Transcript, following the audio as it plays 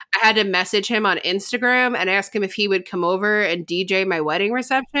I had to message him on Instagram and ask him if he would come over and DJ my wedding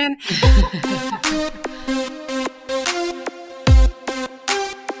reception.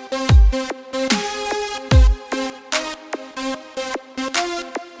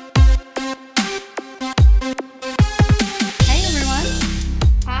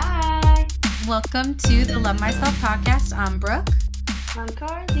 Welcome to the Love Myself podcast. I'm Brooke. I'm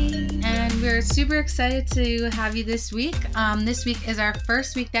Carly. And we're super excited to have you this week. This week is our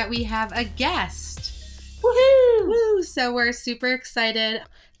first week that we have a guest. Woohoo! Woo! So we're super excited.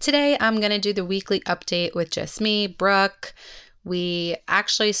 Today I'm going to do the weekly update with just me, Brooke. We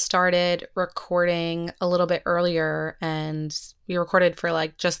actually started recording a little bit earlier and we recorded for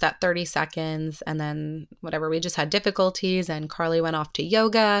like just that 30 seconds and then whatever, we just had difficulties and Carly went off to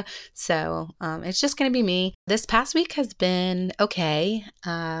yoga. So it's just going to be me. This past week has been okay.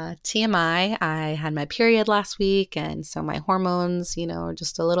 TMI, I had my period last week and so my hormones, are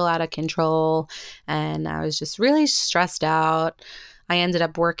just a little out of control and I was just really stressed out. I ended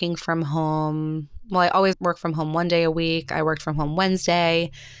up working from home. Well, I always work from home one day a week. I worked from home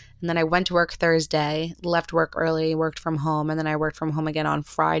Wednesday, and then I went to work Thursday, left work early, worked from home, and then I worked from home again on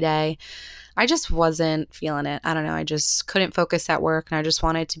Friday. I just wasn't feeling it. I don't know. I just couldn't focus at work, and I just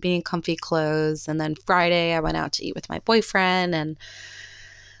wanted to be in comfy clothes. And then Friday, I went out to eat with my boyfriend, and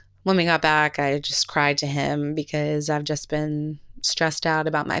when we got back, I just cried to him because I've just been stressed out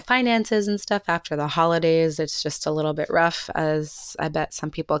about my finances and stuff after the holidays. It's just a little bit rough, as I bet some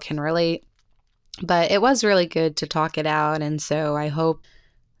people can relate. But it was really good to talk it out. And so I hope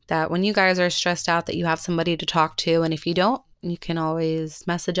that when you guys are stressed out that you have somebody to talk to. And if you don't, you can always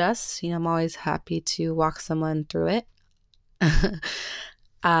message us. I'm always happy to walk someone through it.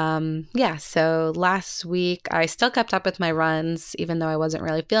 So last week I still kept up with my runs, even though I wasn't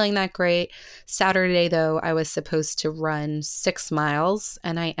really feeling that great. Saturday, though, I was supposed to run 6 miles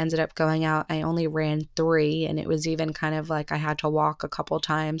and I ended up going out. I only ran 3 and it was even kind of like I had to walk a couple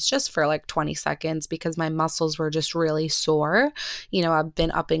times just for like 20 seconds because my muscles were just really sore. I've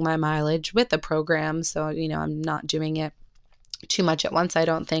been upping my mileage with the program, so, I'm not doing it too much at once, I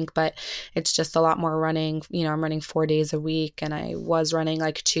don't think, but it's just a lot more running. I'm running 4 days a week and I was running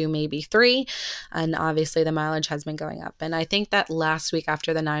like 2, maybe 3. And obviously the mileage has been going up. And I think that last week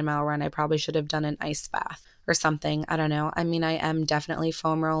after the 9-mile run, I probably should have done an ice bath or something. I don't know. I mean, I am definitely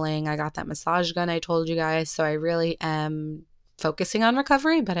foam rolling. I got that massage gun I told you guys. So I really am focusing on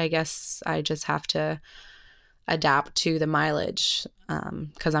recovery, but I guess I just have to adapt to the mileage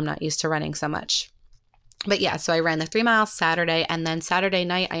because I'm not used to running so much. But yeah, so I ran the 3 miles Saturday, and then Saturday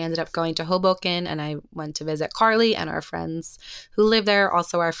night I ended up going to Hoboken and I went to visit Carly and our friends who live there.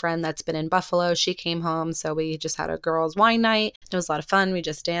 Also our friend that's been in Buffalo, she came home, so we just had a girls' wine night. It was a lot of fun. We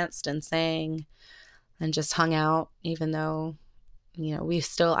just danced and sang and just hung out, even though, we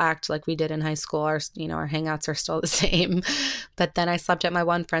still act like we did in high school. Our hangouts are still the same. But then I slept at my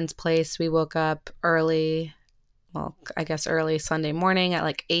one friend's place. We woke up early. Well, I guess early Sunday morning at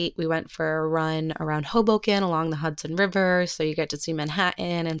like 8, we went for a run around Hoboken along the Hudson River. So you get to see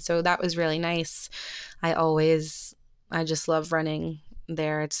Manhattan. And so that was really nice. I just love running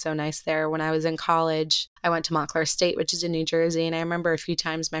there. It's so nice there. When I was in college, I went to Montclair State, which is in New Jersey. And I remember a few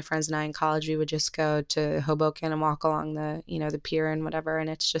times my friends and I in college, we would just go to Hoboken and walk along the, the pier and whatever. And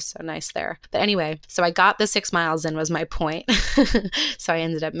it's just so nice there. But anyway, so I got the 6 miles in was my point. So I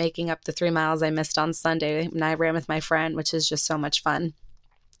ended up making up the 3 miles I missed on Sunday. And I ran with my friend, which is just so much fun.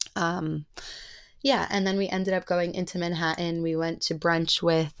 And then we ended up going into Manhattan. We went to brunch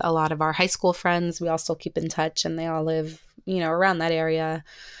with a lot of our high school friends. We all still keep in touch and they all live, around that area,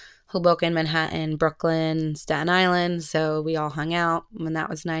 Hoboken, Manhattan, Brooklyn, Staten Island. So we all hung out and that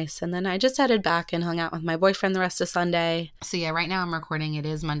was nice. And then I just headed back and hung out with my boyfriend the rest of Sunday. So yeah, right now I'm recording. It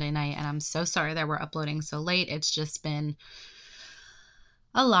is Monday night and I'm so sorry that we're uploading so late. It's just been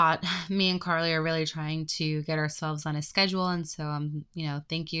a lot. Me and Carly are really trying to get ourselves on a schedule. And so,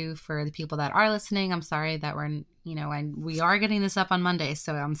 thank you for the people that are listening. I'm sorry that we're, and we are getting this up on Monday.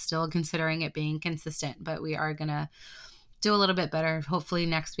 So I'm still considering it being consistent, but we are going to do a little bit better. Hopefully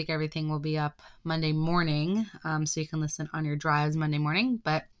next week, everything will be up Monday morning. So you can listen on your drives Monday morning,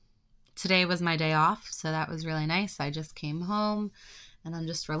 but today was my day off. So that was really nice. I just came home and I'm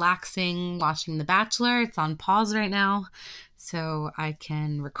just relaxing, watching The Bachelor. It's on pause right now, so I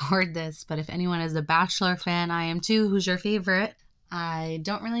can record this. But if anyone is a Bachelor fan, I am too. Who's your favorite? I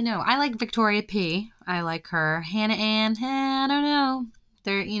don't really know. I like Victoria P. I like her. Hannah Ann, I don't know.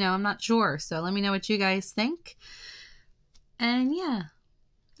 I'm not sure. So let me know what you guys think. And yeah,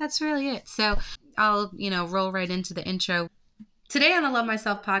 that's really it. So I'll, roll right into the intro. Today on the Love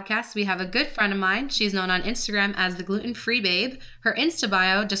Myself podcast, we have a good friend of mine. She's known on Instagram as the Gluten-Free Babe. Her Insta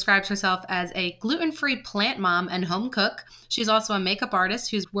bio describes herself as a gluten-free plant mom and home cook. She's also a makeup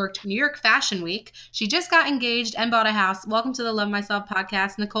artist who's worked New York Fashion Week. She just got engaged and bought a house. Welcome to the Love Myself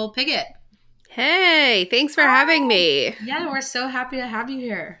podcast, Nicole Piggott. Hey, thanks for having me. Yeah, we're so happy to have you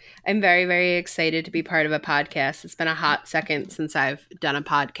here. I'm very, very excited to be part of a podcast. It's been a hot second since I've done a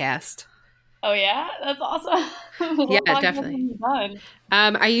podcast. Oh yeah, that's awesome. Yeah, definitely.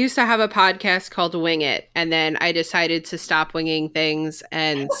 I used to have a podcast called Wing It, and then I decided to stop winging things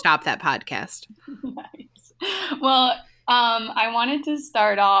and stop that podcast. Nice. Well, I wanted to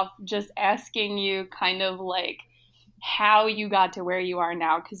start off just asking you kind of like how you got to where you are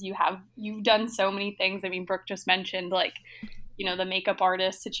now, because you've done so many things. I mean, Brooke just mentioned like, you know, the makeup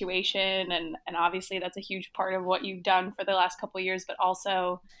artist situation, and obviously that's a huge part of what you've done for the last couple of years, but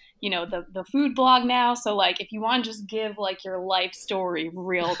also, you know, the food blog now. So like, if you want to just give like your life story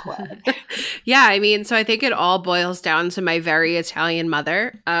real quick. Yeah, I mean, so I think it all boils down to my very Italian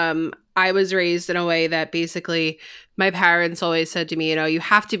mother. I was raised in a way that basically my parents always said to me, you know, you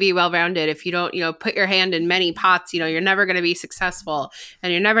have to be well-rounded. If you don't, you know, put your hand in many pots, you know, you're never going to be successful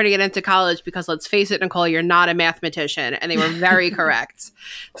and you're never going to get into college because, let's face it, Nicole, you're not a mathematician. And they were very correct.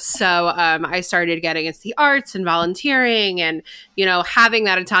 So I started getting into the arts and volunteering and, you know, having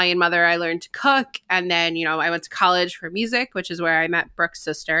that Italian mother, I learned to cook. And then, you know, I went to college for music, which is where I met Brooke's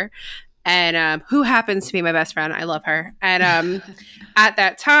sister. And who happens to be my best friend. I love her. And at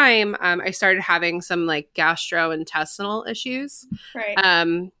that time, I started having some like gastrointestinal issues. Right.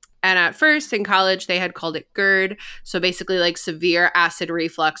 And at first in college, they had called it GERD. So basically like severe acid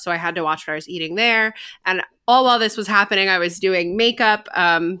reflux. So I had to watch what I was eating there. And all while this was happening, I was doing makeup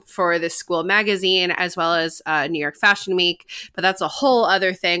for the school magazine as well as New York Fashion Week. But that's a whole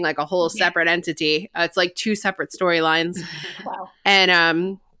other thing, like a whole separate entity. It's like two separate storylines. Wow.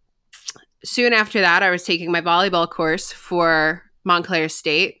 And soon after that, I was taking my volleyball course for Montclair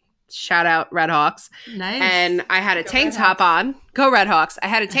State. Shout out Red Hawks. Nice. And I had a tank top on. Go Red Hawks. I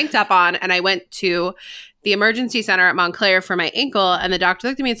had a tank top on and I went to the emergency center at Montclair for my ankle. And the doctor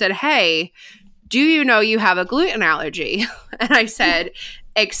looked at me and said, "Hey, do you know you have a gluten allergy?" And I said,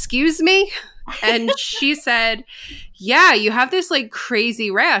 "Excuse me?" And she said, "Yeah, you have this like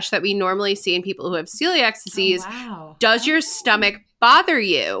crazy rash that we normally see in people who have celiac disease. Oh, wow. Does your stomach bother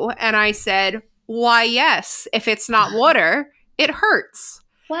you?" And I said, "Why, yes. If it's not water, it hurts."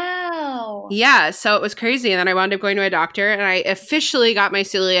 Wow. Yeah, so it was crazy. And then I wound up going to a doctor and I officially got my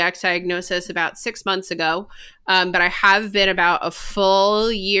celiac diagnosis about 6 months ago. But I have been about a full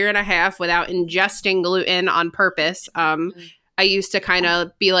year and a half without ingesting gluten on purpose. I used to kind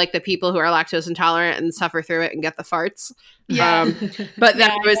of be like the people who are lactose intolerant and suffer through it and get the farts. Yeah. But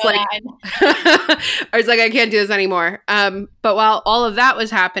then I was like, I was like, I can't do this anymore. But while all of that was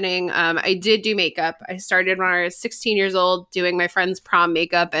happening, I did do makeup. I started when I was 16 years old doing my friend's prom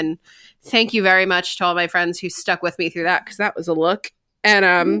makeup. And thank you very much to all my friends who stuck with me through that because that was a look.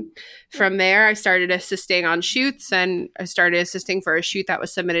 And from there, I started assisting on shoots and I started assisting for a shoot that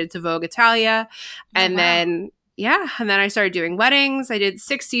was submitted to Vogue Italia. And then I started doing weddings. I did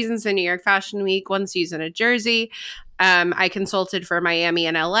 6 seasons in New York Fashion Week, 1 season at Jersey. I consulted for Miami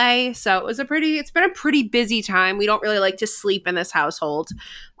and LA. So it's been a pretty busy time. We don't really like to sleep in this household.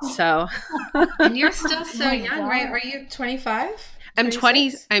 So And you're still so young, right? Are you 25? I'm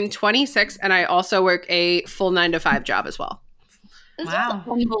 26 and I also work a full 9-to-5 job as well. This Wow.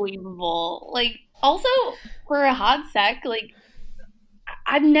 is unbelievable. Like, also for a hot sec, like,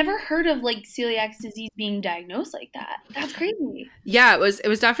 I've never heard of like celiac disease being diagnosed like that. That's crazy. Yeah, it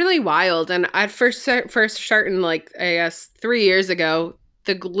was definitely wild. And at first starting like I guess 3 years ago,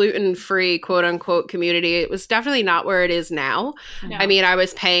 the gluten-free quote unquote community, it was definitely not where it is now. No. I mean, I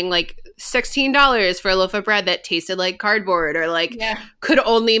was paying like $16 for a loaf of bread that tasted like cardboard or like could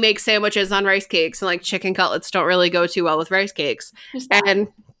only make sandwiches on rice cakes, and like chicken cutlets don't really go too well with rice cakes. And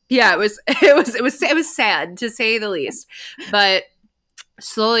yeah, it was sad to say the least. But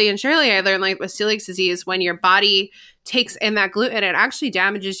slowly and surely, I learned like with celiac disease, when your body takes in that gluten, it actually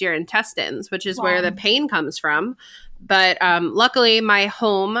damages your intestines, which is where the pain comes from. But luckily, my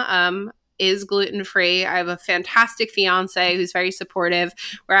home is gluten-free. I have a fantastic fiance who's very supportive.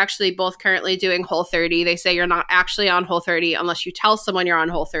 We're actually both currently doing Whole30. They say you're not actually on Whole30 unless you tell someone you're on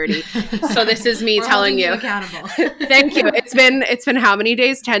Whole30. So this is me telling you. Accountable. Thank you. It's been how many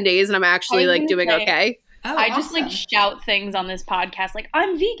days? 10 days, and I'm actually like doing okay. Oh, I just like shout things on this podcast like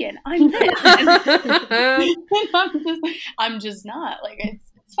I'm vegan, I'm this. I'm just not. Like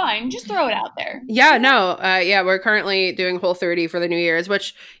it's fine. Just throw it out there. Yeah, no. We're currently doing Whole30 for the New Year's,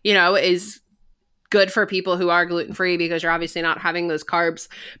 which, you know, is good for people who are gluten-free because you're obviously not having those carbs.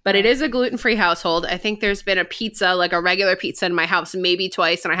 But it is a gluten-free household. I think there's been a pizza, like a regular pizza in my house maybe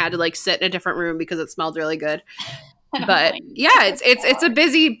twice, and I had to like sit in a different room because it smelled really good. But yeah, it's a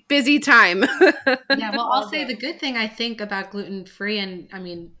busy time. Yeah, well, I'll say the good thing I think about gluten-free, and I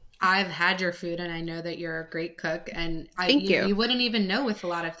mean, I've had your food and I know that you're a great cook, and Thank you. You wouldn't even know with a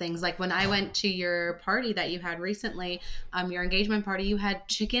lot of things. Like when I went to your party that you had recently, your engagement party, you had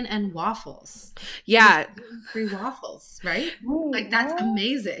chicken and waffles. Yeah. Gluten-free waffles, right? Like that's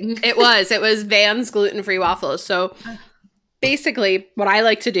amazing. It was Van's gluten-free waffles. So basically what I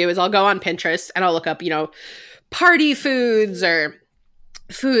like to do is I'll go on Pinterest and I'll look up, party foods or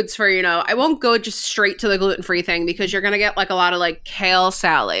foods for, I won't go just straight to the gluten-free thing because you're going to get like a lot of like kale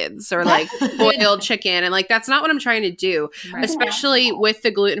salads or like boiled chicken. And like, that's not what I'm trying to do, right. Especially with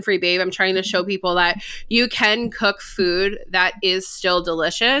the gluten-free babe. I'm trying to show people that you can cook food that is still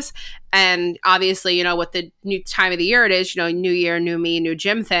delicious. And obviously, with the new time of the year it is, new year, new me, new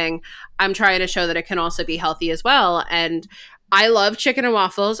gym thing, I'm trying to show that it can also be healthy as well. And I love chicken and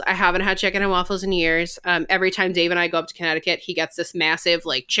waffles. I haven't had chicken and waffles in years. Every time Dave and I go up to Connecticut, he gets this massive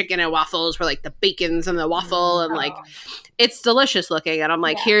like chicken and waffles where like the bacon's and the waffle and like it's delicious looking. And I'm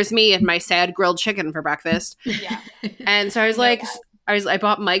like, here's me and my sad grilled chicken for breakfast. Yeah. And so I was like, I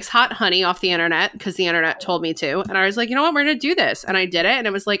bought Mike's Hot Honey off the internet because the internet told me to. And I was like, you know what, we're going to do this. And I did it. And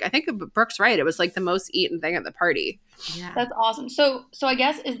it was like, I think Brooke's right. It was like the most eaten thing at the party. Yeah. That's awesome. So I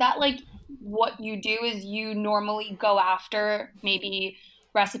guess, is that like what you do is you normally go after maybe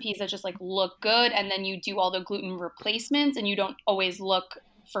recipes that just like look good and then you do all the gluten replacements and you don't always look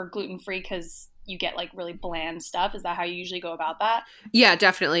for gluten-free because you get like really bland stuff? Is that how you usually go about that? Yeah,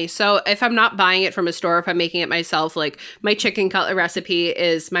 definitely. So if I'm not buying it from a store, if I'm making it myself, like my chicken cutlet recipe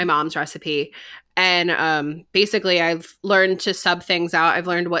is my mom's recipe. And basically I've learned to sub things out. I've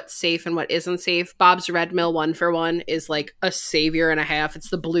learned what's safe and what isn't safe. Bob's Red Mill 1-for-1 is like a savior and a half. It's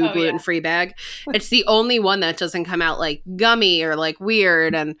the blue gluten-free bag. It's the only one that doesn't come out like gummy or like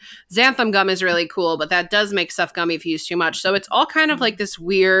weird. And xanthan gum is really cool, but that does make stuff gummy if you use too much. So it's all kind of like this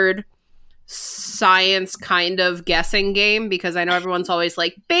weird science kind of guessing game because I know everyone's always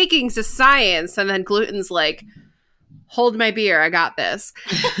like baking's a science and then gluten's like hold my beer, I got this.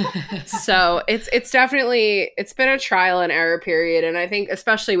 So it's definitely, it's been a trial and error period. And I think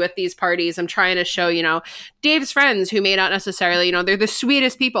especially with these parties, I'm trying to show, Dave's friends who may not necessarily, they're the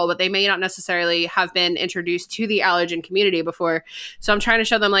sweetest people, but they may not necessarily have been introduced to the allergen community before. So I'm trying to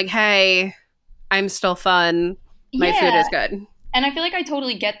show them like, hey, I'm still fun. My food is good. And I feel like I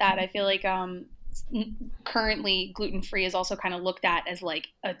totally get that. I feel like currently gluten-free is also kind of looked at as like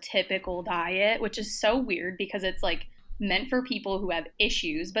a typical diet, which is so weird because it's like meant for people who have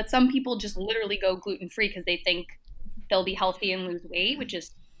issues, but some people just literally go gluten-free because they think they'll be healthy and lose weight, which is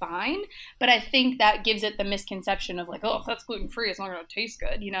fine. But I think that gives it the misconception of like, oh, if that's gluten-free, it's not going to taste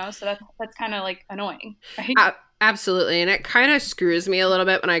good, So that's kind of like annoying. Right? Absolutely. And it kind of screws me a little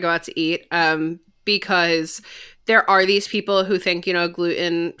bit when I go out to eat because there are these people who think,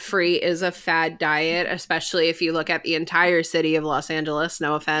 gluten-free is a fad diet, especially if you look at the entire city of Los Angeles,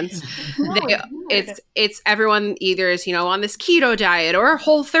 no offense. It's everyone either is, on this keto diet or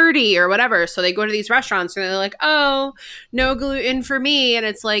Whole30 or whatever. So they go to these restaurants and they're like, oh, no gluten for me. And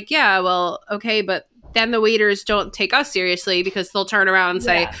it's like, yeah, well, okay, but then the waiters don't take us seriously because they'll turn around and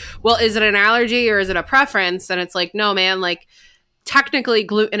say, well, is it an allergy or is it a preference? And it's like, no, man, like, technically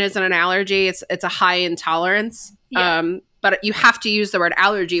gluten isn't an allergy. It's a high intolerance. Yeah. But you have to use the word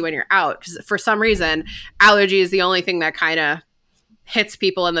allergy when you're out because for some reason, allergy is the only thing that kind of hits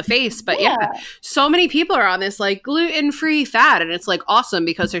people in the face. But so many people are on this like gluten-free fad and it's like awesome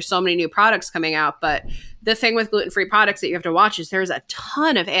because there's so many new products coming out. But the thing with gluten-free products that you have to watch is there's a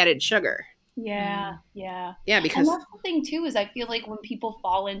ton of added sugar. Yeah. Because and that's the thing too is I feel like when people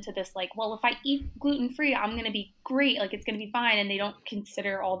fall into this like, well, if I eat gluten-free, I'm going to be great, like it's going to be fine, and they don't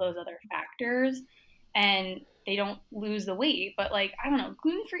consider all those other factors and they don't lose the weight. But like, I don't know,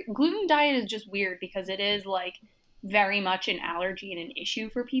 gluten diet is just weird because it is like very much an allergy and an issue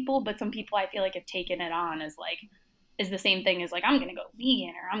for people, but some people I feel like have taken it on as like is the same thing as like I'm gonna go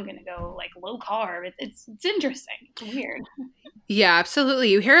vegan or I'm gonna go like low carb. It's interesting. It's weird. Yeah, absolutely.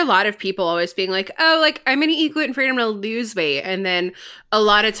 You hear a lot of people always being like, oh, like I'm gonna eat gluten-free and I'm gonna lose weight. And then a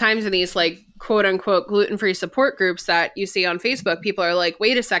lot of times in these like quote unquote gluten-free support groups that you see on Facebook, people are like,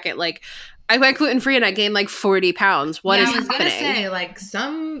 wait a second, like I went gluten-free and I gained like 40 pounds. What is happening? I was going to say,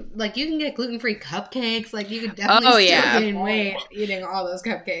 like you can get gluten-free cupcakes. Like you could definitely still gain weight eating all those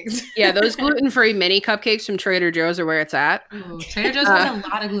cupcakes. Yeah, those gluten-free mini cupcakes from Trader Joe's are where it's at. Ooh, Trader Joe's has a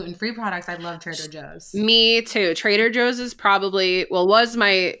lot of gluten-free products. I love Trader Joe's. Me too. Trader Joe's is probably, was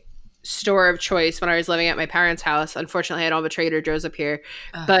my store of choice when I was living at my parents' house. Unfortunately, I don't have a Trader Joe's up here,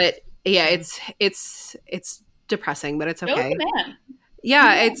 Ugh. but yeah, it's depressing, but it's Joe's okay. the man.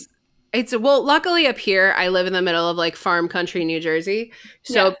 Yeah, it's well, luckily up here I live in the middle of like farm country New Jersey.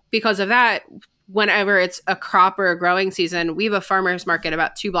 So Yeah. because of that, whenever it's a crop or a growing season, we have a farmer's market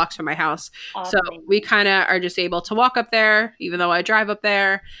about 2 blocks from my house. So Amazing. we kind of are just able to walk up there, even though I drive up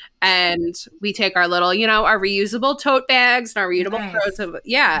there. And we take our little, our reusable tote bags and our reusable Nice. clothes.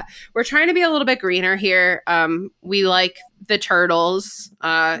 Yeah, we're trying to be a little bit greener here. We like the turtles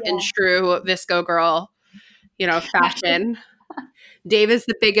in true Visco girl, fashion. Dave is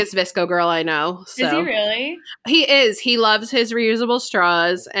the biggest Visco girl I know. So. Is he really? He is. He loves his reusable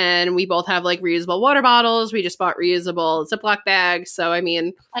straws, and we both have like reusable water bottles. We just bought reusable Ziploc bags. So, I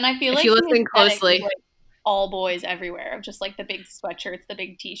mean, And I feel if like you the listen aesthetic closely, is, like, all boys everywhere, of just like the big sweatshirts, the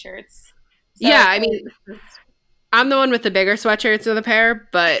big t-shirts. So, yeah, I mean, I'm the one with the bigger sweatshirts of the pair,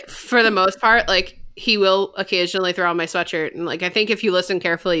 but for the most part, like he will occasionally throw on my sweatshirt, and like I think if you listen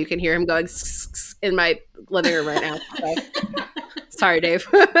carefully, you can hear him going in my living room right now. So. Sorry, Dave.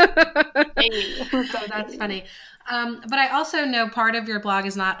 So that's funny. But I also know part of your blog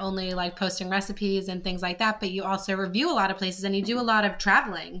is not only like posting recipes and things like that, but you also review a lot of places and you do a lot of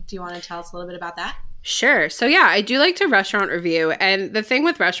traveling. Do you want to tell us a little bit about that? Sure. So yeah, I do like to restaurant review. And the thing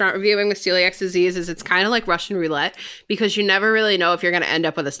with restaurant reviewing with celiac disease is it's kind of like Russian roulette because you never really know if you're going to end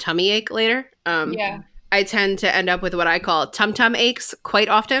up with a tummy ache later. I tend to end up with what I call tum-tum aches quite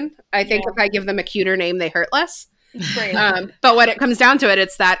often. I think if I give them a cuter name, they hurt less. It's great. But when it comes down to it,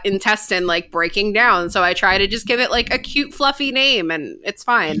 it's that intestine like breaking down. So I try to just give it like a cute, fluffy name and it's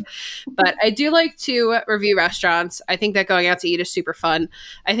fine. But I do like to review restaurants. I think that going out to eat is super fun.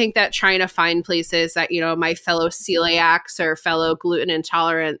 I think that trying to find places that, my fellow celiacs or fellow gluten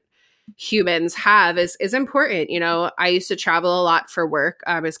intolerant humans have is important. I used to travel a lot for work.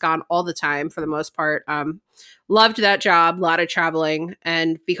 I was gone all the time for the most part. Loved that job, a lot of traveling.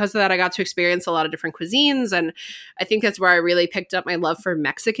 And because of that, I got to experience a lot of different cuisines. And I think that's where I really picked up my love for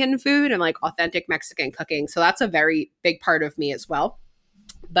Mexican food and like authentic Mexican cooking. So that's a very big part of me as well.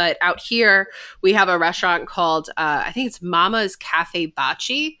 But out here, we have a restaurant called, I think it's Mama's Cafe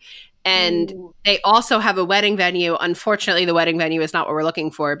Bachi. And they also have a wedding venue. Unfortunately, the wedding venue is not what we're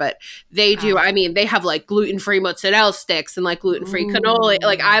looking for, but they do. I mean, they have like gluten-free mozzarella sticks and like gluten-free cannoli.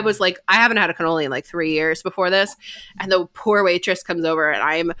 Like I haven't had a cannoli in like 3 years before this. And the poor waitress comes over and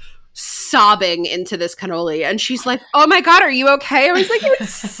I'm sobbing into this cannoli. And she's like, "Oh my God, are you okay?" I was like,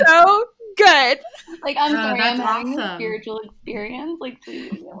 "It's so good." Like, I'm sorry, I'm that's having a awesome. spiritual experience. Like,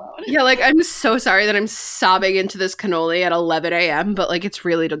 please leave me alone. Yeah, like I'm so sorry that I'm sobbing into this cannoli at 11 a.m., but like it's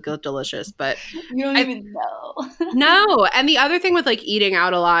really delicious. But You don't even know. no. And the other thing with like eating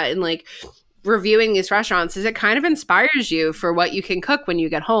out a lot and like reviewing these restaurants is it kind of inspires you for what you can cook when you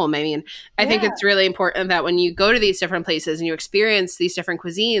get home. I mean, I think it's really important that when you go to these different places and you experience these different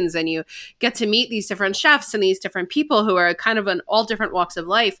cuisines and you get to meet these different chefs and these different people who are kind of in all different walks of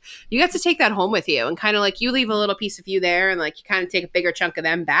life, you get to take that home with you and kind of like you leave a little piece of you there and like you kind of take a bigger chunk of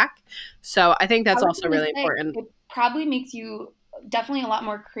them back. So I think that's also really important. It probably makes you definitely a lot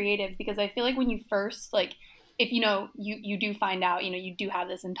more creative because I feel like when you first like if you do find out you do have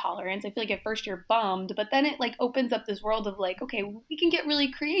this intolerance, I feel like at first you're bummed, but then it like opens up this world of like, okay, we can get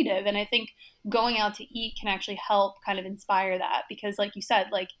really creative. And I think going out to eat can actually help kind of inspire that because like you said,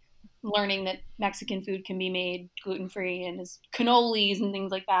 like learning that Mexican food can be made gluten-free and as cannolis and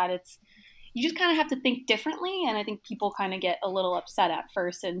things like that, you just kind of have to think differently. And I think people kind of get a little upset at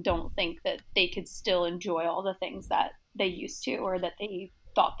first and don't think that they could still enjoy all the things that they used to or that they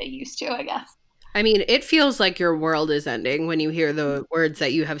thought they used to, I guess. I mean, it feels like your world is ending when you hear the words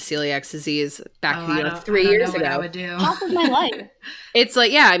that you have celiac disease back 3 years ago. What I would do. Half of my life. It's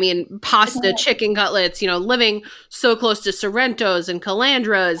like, yeah, I mean, pasta, chicken cutlets, living so close to Sorrento's and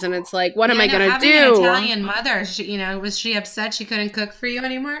Calandras. And it's like, what am I going to do? An Italian mother, was she upset she couldn't cook for you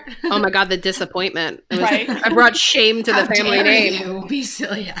anymore? Oh my God, the disappointment. Right. I brought shame to the family name. You be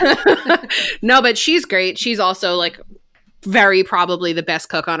celiac. No, but she's great. She's also like very probably the best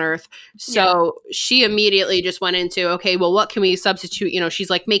cook on earth. So she immediately just went into, okay, well, what can we substitute? She's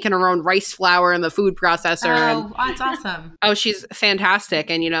like making her own rice flour in the food processor. Oh, that's awesome. Oh, she's fantastic.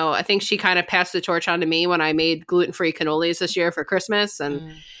 And, I think she kind of passed the torch on to me when I made gluten-free cannolis this year for Christmas.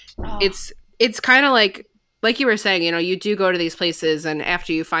 And it's kind of like you were saying, you do go to these places and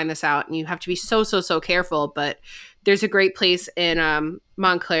after you find this out and you have to be so, so, so careful. But there's a great place in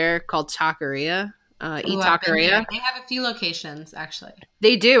Montclair called Taqueria. Ooh, Eat I've been there. Taqueria. They have a few locations, actually.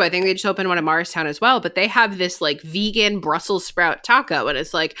 They do. I think they just opened one in Morristown as well, but they have this like vegan Brussels sprout taco. And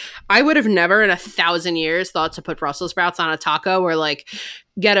it's like, I would have never in 1,000 years thought to put Brussels sprouts on a taco or like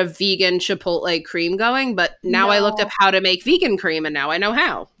get a vegan Chipotle cream going. But now I looked up how to make vegan cream and now I know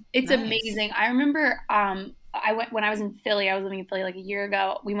how. It's amazing. I remember I went when I was in Philly. I was living in Philly like a year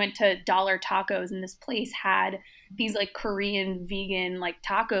ago. We went to Dollar Tacos, and this place had these like Korean vegan like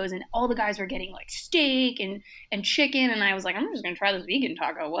tacos, and all the guys were getting like steak and chicken. And I was like, I'm just gonna try this vegan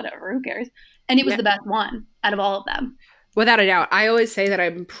taco, whatever, who cares? And it was the best one out of all of them. Without a doubt. I always say that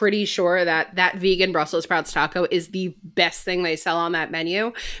I'm pretty sure that that vegan Brussels sprouts taco is the best thing they sell on that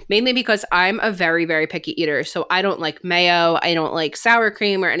menu, mainly because I'm a very, very picky eater. So I don't like mayo. I don't like sour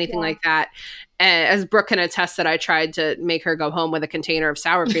cream or anything like that. As Brooke can attest that I tried to make her go home with a container of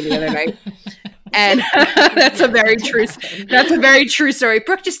sour cream the other night. And that's a very true story.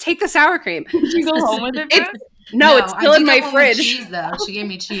 Brooke, just take the sour cream. Did you go home with it, Brooke? No, it's still in my fridge. Cheese, though. She gave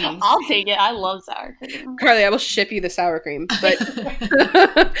me cheese. I'll take it. I love sour cream. Carly, I will ship you the sour cream. But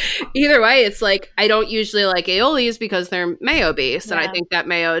either way, it's like I don't usually like aiolis because they're mayo based, and I think that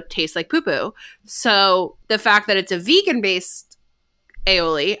mayo tastes like poo poo. So the fact that it's a vegan based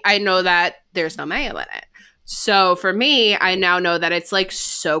aioli, I know that there's no mayo in it. So for me, I now know that it's like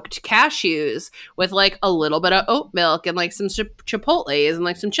soaked cashews with like a little bit of oat milk and like some chipotles and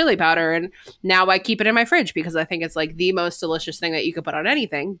like some chili powder. And now I keep it in my fridge because I think it's like the most delicious thing that you could put on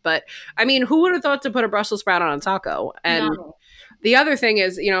anything. But I mean, who would have thought to put a Brussels sprout on a taco? And the other thing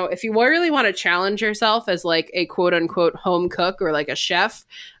is, you know, if you really want to challenge yourself as like a quote unquote home cook or like a chef,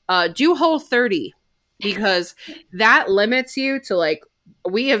 do Whole30 because that limits you to like,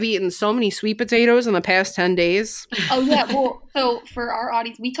 we have eaten so many sweet potatoes in the past 10 days. Oh, yeah. Well, so for our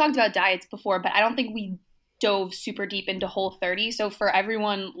audience, we talked about diets before, but I don't think we dove super deep into Whole30. So for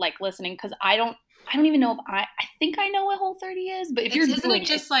everyone like listening, because I don't even know if I think I know what Whole30 is, but if you're doing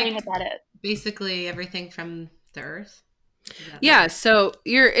just explain like what that is. Basically everything from the earth. Yeah, so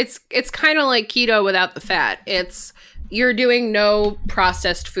it's kind of like keto without the fat. You're doing no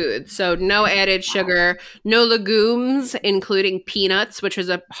processed food. So no added sugar, no legumes, including peanuts, which was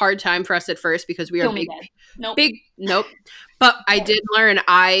a hard time for us at first because we are nope. But I did learn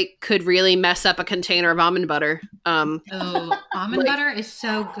I could really mess up a container of almond butter. Almond butter is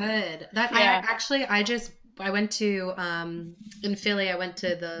so good. I went to in Philly, I went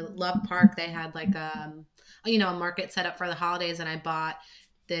to the Love Park. They had like a market set up for the holidays, and I bought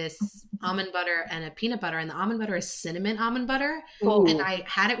this almond butter and a peanut butter, and the almond butter is cinnamon almond butter. Ooh. And I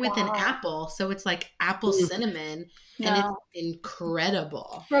had it with an apple, so it's like apple cinnamon, and it's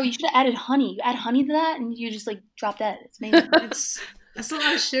incredible. Bro, you should have added honey. You add honey to that, and you just like drop that. It's amazing. That's a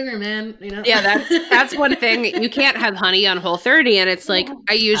lot of sugar, man. You know? Yeah, that's one thing. You can't have honey on Whole30, and it's like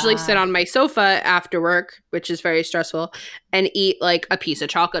I usually sit on my sofa after work, which is very stressful, and eat like a piece of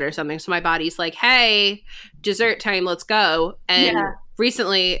chocolate or something. So my body's like, "Hey, dessert time, let's go." And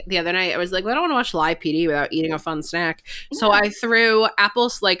recently, the other night, I was like, well, I don't want to watch live PD without eating a fun snack. So I threw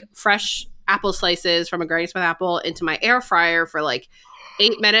apples, like fresh apple slices from a Granny Smith apple, into my air fryer for like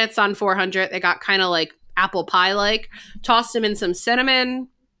 8 minutes on 400. They got kind of like apple pie like, tossed them in some cinnamon,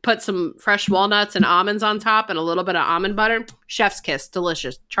 put some fresh walnuts and almonds on top and a little bit of almond butter. Chef's kiss.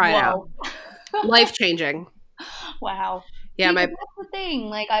 Delicious. Try it out. Life-changing. Wow. Yeah, that's the thing.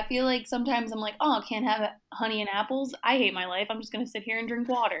 Like, I feel like sometimes I'm like, oh, can't have honey and apples. I hate my life. I'm just going to sit here and drink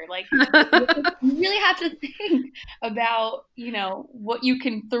water. Like, you really have to think about, what you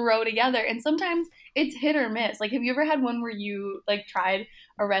can throw together. And sometimes it's hit or miss. Like, have you ever had one where you, like, tried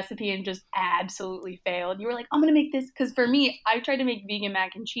a recipe and just absolutely failed? You were like, I'm going to make this. Because for me, I tried to make vegan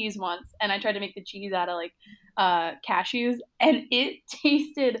mac and cheese once. And I tried to make the cheese out of, like, cashews. And it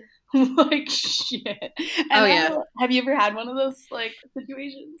tasted like shit. And have you ever had one of those like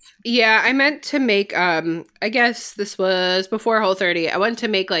situations? Yeah, I meant to make I guess this was before Whole30. I wanted to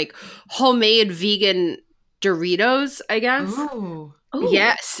make like homemade vegan Doritos, I guess. Ooh.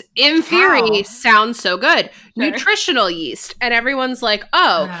 Yes. In theory, sounds so good. Sure. Nutritional yeast. And everyone's like,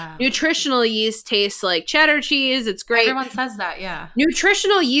 nutritional yeast tastes like cheddar cheese. It's great. Everyone says that, yeah.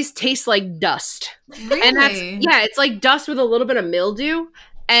 Nutritional yeast tastes like dust. Really? And it's like dust with a little bit of mildew.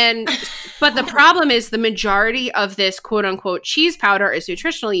 But the problem is the majority of this quote unquote cheese powder is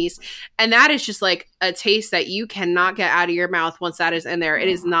nutritional yeast. And that is just like a taste that you cannot get out of your mouth once that is in there. It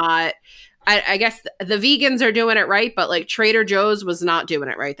is not, I guess the vegans are doing it right, but like Trader Joe's was not doing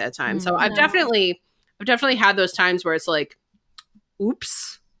it right that time. So I've definitely had those times where it's like,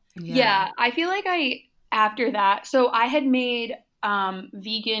 oops. Yeah. I feel like after that, so I had made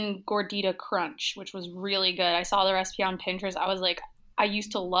vegan gordita crunch, which was really good. I saw the recipe on Pinterest. I was like, I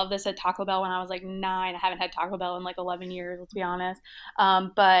used to love this at Taco Bell when I was like 9. I haven't had Taco Bell in like 11 years, let's be honest.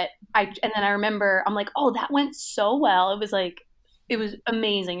 And then I remember I'm like, oh, that went so well. It was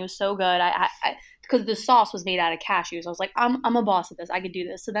amazing. It was so good. Because the sauce was made out of cashews. I was like, I'm a boss at this. I could do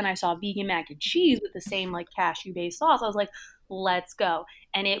this. So then I saw vegan mac and cheese with the same like cashew based sauce. I was like, let's go.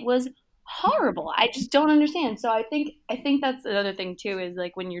 And it was horrible. I just don't understand. So I think that's another thing too, is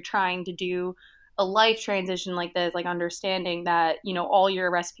like when you're trying to do a life transition like this, like understanding that, you know, all your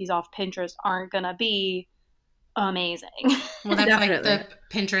recipes off Pinterest aren't gonna be amazing. Well, that's like the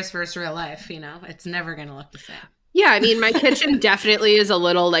Pinterest versus real life, you know, it's never gonna look the same. Yeah, I mean, my kitchen definitely is a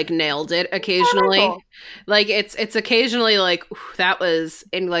little like nailed it occasionally. Wonderful. Like it's occasionally like that was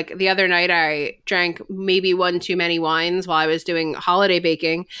in like the other night I drank maybe one too many wines while I was doing holiday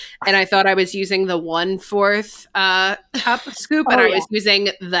baking, and I thought I was using the 1/4 cup scoop, and I was using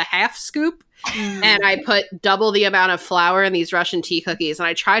the half scoop. And I put double the amount of flour in these Russian tea cookies. And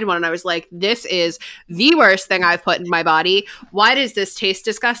I tried one and I was like, this is the worst thing I've put in my body. Why does this taste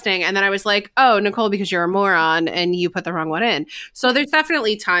disgusting? And then I was like, oh, Nicole, because you're a moron and you put the wrong one in. So there's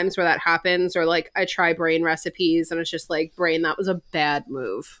definitely times where that happens, or like I try brain recipes and it's just like, brain, that was a bad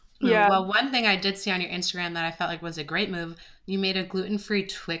move. Yeah. Well, one thing I did see on your Instagram that I felt like was a great move, you made a gluten-free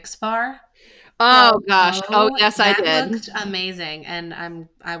Twix bar. Oh gosh! Oh yes, I did. That looked amazing, and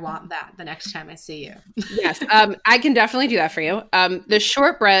I want that the next time I see you. Yes, I can definitely do that for you. The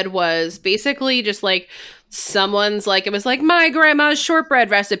shortbread was basically just like someone's like it was like my grandma's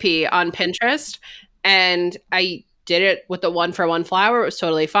shortbread recipe on Pinterest, and I did it with the 1-for-1 flour. It was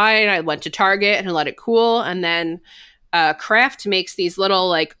totally fine. I went to Target and let it cool, and then Kraft makes these little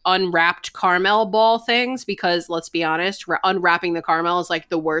like unwrapped caramel ball things because let's be honest, unwrapping the caramel is like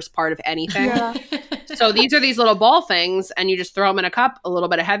the worst part of anything. Yeah. So these are these little ball things and you just throw them in a cup, a little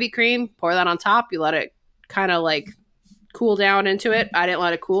bit of heavy cream, pour that on top. You let it kind of like cool down into it. I didn't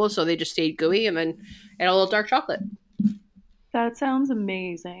let it cool, so they just stayed gooey, and then add a little dark chocolate. That sounds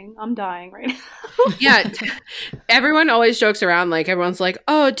amazing. I'm dying right now. Yeah. Everyone always jokes around. Like, everyone's like,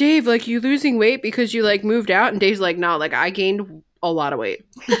 oh, Dave, like, you losing weight because you, like, moved out? And Dave's like, no, like, I gained a lot of weight.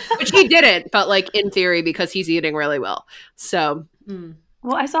 Which he didn't, but, like, in theory, because he's eating really well. So.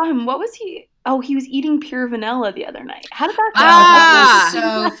 Well, I saw him. What was he? Oh, he was eating pure vanilla the other night. How did that go? That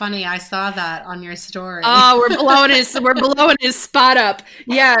was so funny. I saw that on your story. Oh, we're blowing his spot up.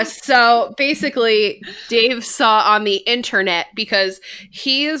 Yeah. So basically, Dave saw on the internet, because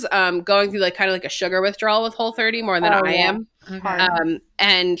he's going through like kind of like a sugar withdrawal with Whole30 more than I am. Okay.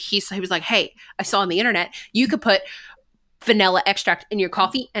 And he was like, hey, I saw on the internet you could put vanilla extract in your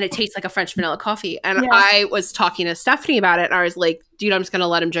coffee and it tastes like a French vanilla coffee. And I was talking to Stephanie about it, and I was like, dude, I'm just gonna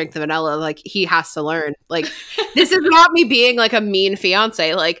let him drink the vanilla. Like, he has to learn. Like, this is not me being like a mean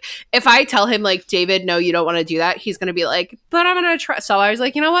fiance. Like, if I tell him like, David, no, you don't want to do that, he's gonna be like, but I'm gonna try. So I was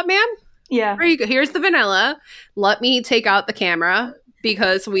like, you know what, man? Yeah. Here you go. Here's the vanilla. Let me take out the camera,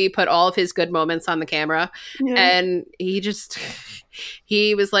 because we put all of his good moments on the camera. Yeah. And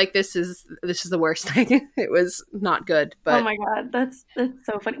he was like, this is the worst thing. It was not good. But oh my God, that's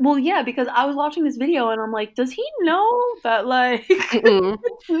so funny. Well, yeah, because I was watching this video and I'm like, does he know that like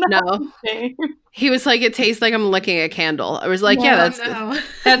no. He was like, it tastes like I'm licking a candle. I was like,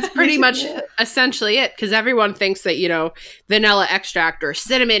 that's pretty much essentially it. Because everyone thinks that, you know, vanilla extract or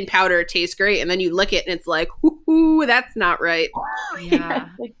cinnamon powder tastes great, and then you lick it and it's like, ooh, that's not right. Yeah.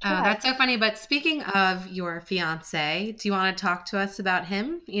 That's so funny. But speaking of your fiance, do you want to talk to us about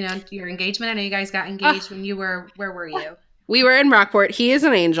him? You know, your engagement. I know you guys got engaged when you were, where were you? We were in Rockport. He is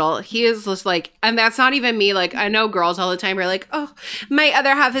an angel. He is just like, and that's not even me. Like, I know girls all the time are like, oh, my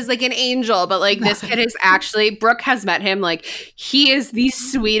other half is like an angel. But like, this kid is actually, Brooke has met him. Like, he is the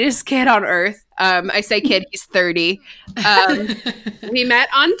sweetest kid on earth. I say kid, he's 30. We met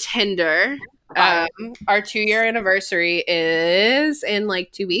on Tinder. Our 2-year anniversary is in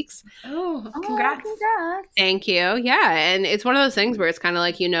like 2 weeks. Oh, congrats. Thank you. Yeah. And it's one of those things where it's kind of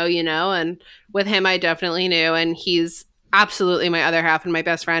like, you know. And with him, I definitely knew. And he's absolutely my other half and my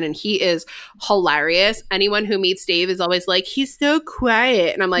best friend, and he is hilarious. Anyone who meets Dave is always like, he's so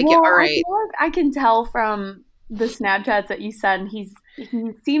quiet, and I'm like, yeah, all right. I feel like I can tell from the Snapchats that you send, he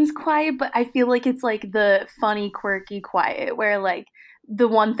seems quiet, but I feel like it's like the funny, quirky quiet, where like the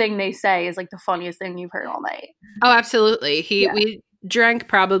one thing they say is like the funniest thing you've heard all night. Oh, absolutely. We drank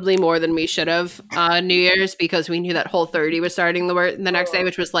probably more than we should have New Year's, because we knew that Whole30 was starting the next day,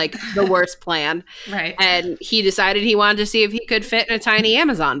 which was like the worst plan. Right. And he decided he wanted to see if he could fit in a tiny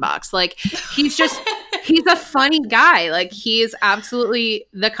Amazon box. Like, he's a funny guy. Like, he is absolutely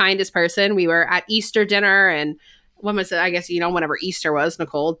the kindest person. We were at Easter dinner, and when was it? I guess, whenever Easter was,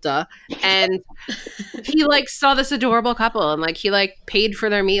 Nicole, duh. And he like saw this adorable couple and like he like paid for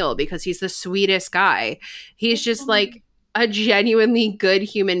their meal because he's the sweetest guy. He's just like a genuinely good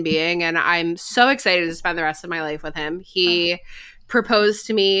human being, and I'm so excited to spend the rest of my life with him. He proposed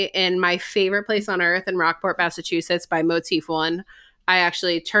to me in my favorite place on earth in Rockport, Massachusetts by Motif One. I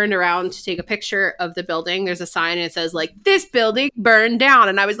actually turned around to take a picture of the building. There's a sign and it says like, "This building burned down."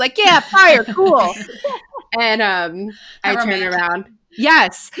 And I was like, "Yeah, fire, cool." And I turned around.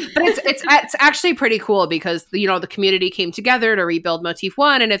 Yes, but it's actually pretty cool because the community came together to rebuild Motif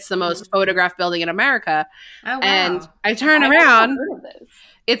One, and it's the most photographed building in America. Oh, wow. And I turn around.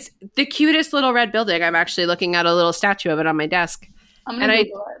 It's the cutest little red building. I'm actually looking at a little statue of it on my desk. And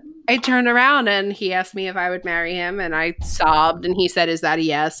I turned around and he asked me if I would marry him, and I sobbed, and he said, "Is that a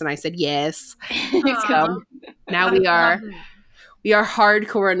yes?" And I said, "Yes." So now we are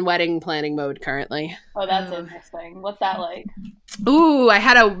hardcore in wedding planning mode currently. Oh, that's interesting. What's that like? Ooh, I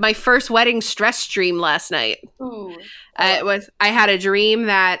had my first wedding stress dream last night. Ooh. I had a dream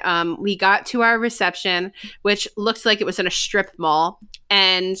that we got to our reception, which looks like it was in a strip mall,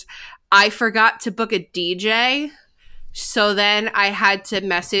 and I forgot to book a DJ. So then I had to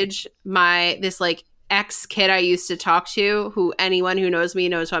message this like ex kid I used to talk to, who anyone who knows me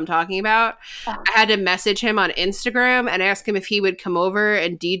knows who I'm talking about. I had to message him on Instagram and ask him if he would come over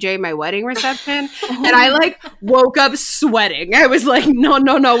and DJ my wedding reception. And I like woke up sweating. I was like, no,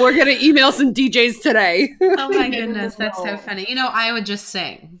 we're going to email some DJs today. Oh my goodness. That's so funny. I would just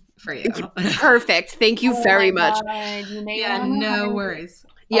sing for you. Perfect. Thank you very much. Yeah, no worries.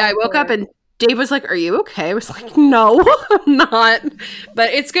 Yeah, I woke up and Dave was like, "Are you okay?" I was like, "No, I'm not." But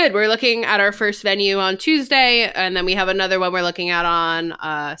it's good. We're looking at our first venue on Tuesday, and then we have another one we're looking at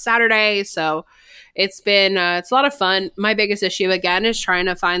on Saturday. So it's a lot of fun. My biggest issue, again, is trying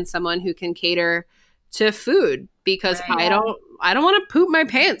to find someone who can cater to food, because I don't want to poop my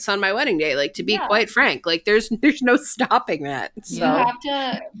pants on my wedding day. Like, to be quite frank, like there's no stopping that. So. You have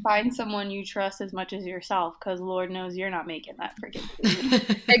to find someone you trust as much as yourself, because Lord knows you're not making that freaking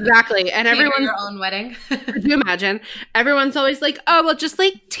food. Exactly. And everyone's your own wedding. Could you imagine? Everyone's always like, "Oh, well, just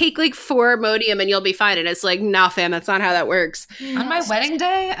like take like 4 Imodium and you'll be fine." And it's like, nah, fam, that's not how that works. On my wedding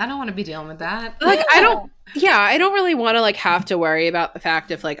day, I don't want to be dealing with that. Like, I don't really want to like have to worry about the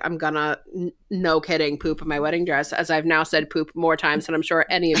fact if like I'm gonna, no kidding, poop in my wedding dress, as I've now said poop more times than I'm sure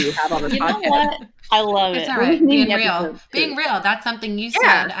any of you have on this podcast. You know what? I love it's it. All right. Being real. That's something you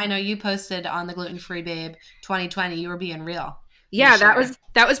said. I know you posted on the Gluten Free Babe 2020. You were being real. Yeah,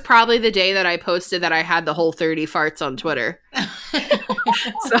 that was probably the day that I posted that I had the whole 30 farts on Twitter.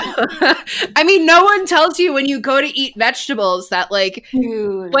 So, I mean, no one tells you when you go to eat vegetables that like,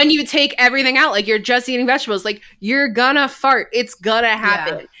 dude, when you take everything out, like you're just eating vegetables, like you're gonna fart. It's gonna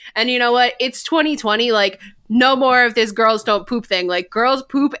happen. Yeah. And you know what? It's 2020. Like, no more of this girls don't poop thing. Like, girls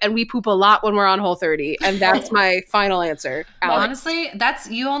poop, and we poop a lot when we're on Whole30. And that's my final answer. Well, honestly,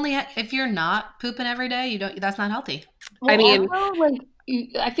 if you're not pooping every day, that's not healthy. Well, I mean, also,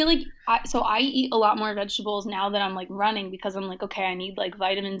 I feel like I eat a lot more vegetables now that I'm like running, because I'm like, okay, I need like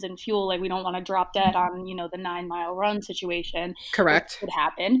vitamins and fuel. Like, we don't want to drop dead on, the 9-mile run situation. Correct. Could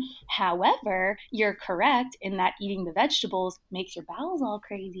happen. However, you're correct in that eating the vegetables makes your bowels all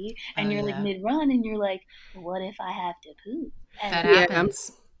crazy, and you're like mid-run, and you're like, what if I have to poop? And that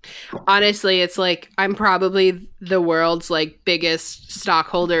happens. Honestly, it's like I'm probably the world's like biggest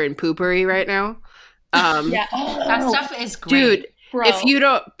stockholder in Poopery right now. That stuff is great. Dude, bro. If you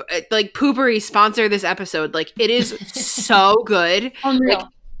don't like Poopery, sponsor this episode. Like, it is so good. Unreal.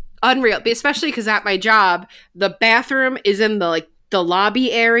 Especially because at my job, the bathroom is in the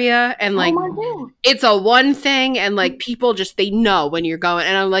lobby area, and like it's a one thing, and like people just, they know when you're going,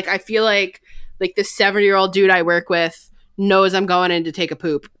 and I'm like, I feel like the 70-year-old dude I work with knows I'm going in to take a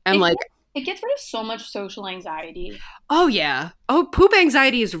poop. And it gets rid of so much social anxiety. Oh yeah. Oh, poop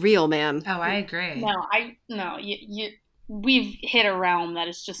anxiety is real, man. Oh, I agree. We've hit a realm that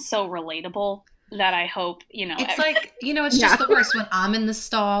is just so relatable that I hope, It's like, it's just the worst when I'm in the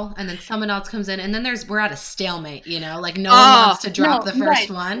stall and then someone else comes in, and then we're at a stalemate, like no one wants to drop the first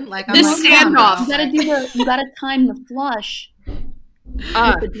one. Like, I'm standoff. You gotta time the flush with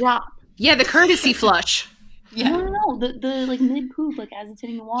the drop. Yeah, the courtesy flush. Yeah. No. The like mid poop, like as it's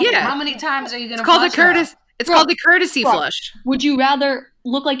hitting the water. Yeah. How many times are you gonna? It's called the courtesy flush. Would you rather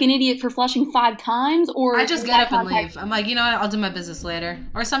look like an idiot for flushing 5 times, or I just get up and leave? I'm like, I'll do my business later.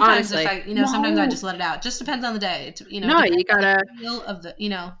 Or sometimes sometimes I just let it out. Just depends on the day. No, you gotta feel of the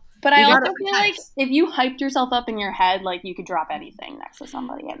But I also feel like if you hyped yourself up in your head, like you could drop anything next to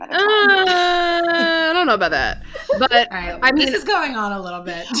somebody and then it's I don't know about that. But right, I mean, this is going on a little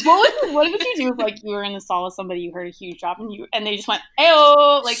bit. What would you do if like you were in the stall with somebody, you heard a huge drop and they just went,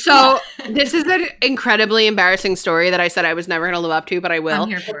 "Ayo!" Like, so this is an incredibly embarrassing story that I said I was never going to live up to, but I will. I'm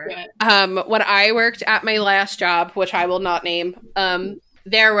here for it. When I worked at my last job, which I will not name,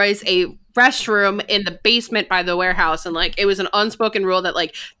 there was a restroom in the basement by the warehouse, and like it was an unspoken rule that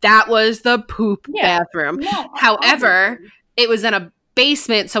like that was the poop bathroom. No, however, it was in a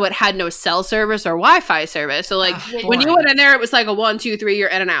basement, so it had no cell service or Wi-Fi service. So like when you went in there, it was like a 1, 2, 3, you're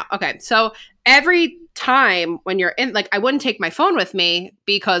in and out. Okay, so every time when you're in, like I wouldn't take my phone with me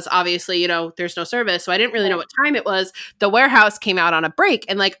because obviously, you know, there's no service, so I didn't really know what time it was. The warehouse came out on a break,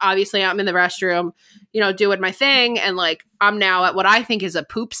 and like obviously I'm in the restroom, you know, doing my thing, and like I'm now at what I think is a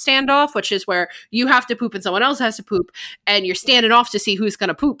poop standoff, which is where you have to poop and someone else has to poop, and you're standing off to see who's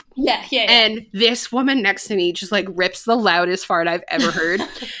gonna poop. Yeah. And this woman next to me just like rips the loudest fart I've ever heard.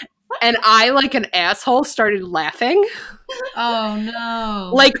 And I, like an asshole, started laughing. Oh,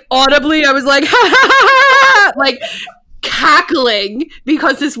 no. Like, audibly, I was like, ha, ha, ha, ha, like, cackling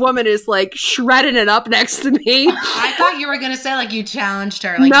because this woman is, like, shredding it up next to me. I thought you were going to say, like, you challenged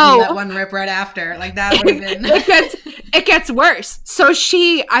her. Like, no. You that one rip right after. Like, that would have been... It gets worse. So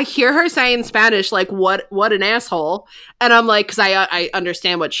I hear her say in Spanish, like, what an asshole. And I'm like, because I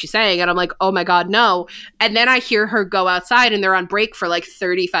understand what she's saying. And I'm like, oh my God, no. And then I hear her go outside and they're on break for like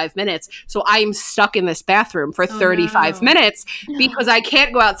 35 minutes. So I'm stuck in this bathroom for 35 minutes because I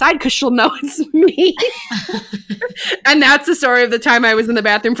can't go outside because she'll know it's me. And that's the story of the time I was in the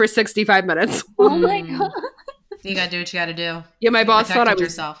bathroom for 65 minutes. Oh my God. You got to do what you got to do. Yeah, my boss thought I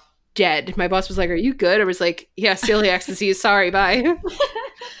was dead. My boss was like, are you good? I was like, yeah, celiac disease. Sorry, bye.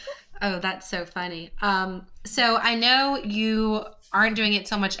 Oh, that's so funny. So I know you aren't doing it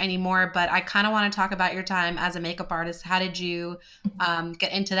so much anymore, but I kind of want to talk about your time as a makeup artist. How did you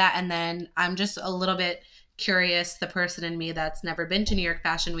get into that? And then I'm just a little bit curious, the person in me that's never been to New York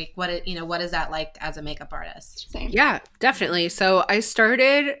Fashion Week, what is that like as a makeup artist? Yeah, definitely. So I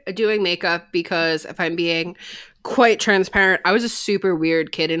started doing makeup because, if I'm being quite transparent, I was a super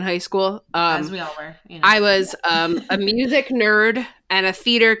weird kid in high school. As we all were. You know. I was a music nerd and a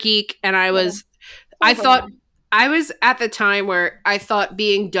theater geek, and I thought I was at the time where I thought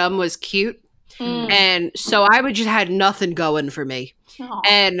being dumb was cute. And so I would just had nothing going for me. Aww.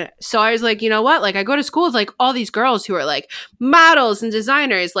 And so I was like, you know what? Like, I go to school with like all these girls who are like models and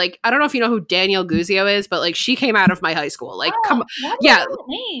designers. Like, I don't know if you know who Danielle Guzio is, but like she came out of my high school. Like, come on. Yeah.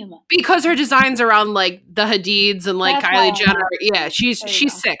 Name? Because her designs are on like the Hadids and like Kylie Jenner. Yeah, she's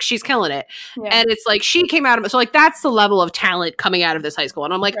sick. She's killing it. Yeah. And it's like she came out of so like that's the level of talent coming out of this high school.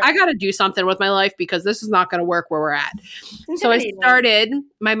 And I'm like, I gotta do something with my life because this is not gonna work where we're at. So I started,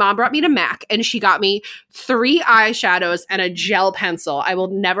 my mom brought me to MAC and she got me 3 eyeshadows and a gel pencil. I will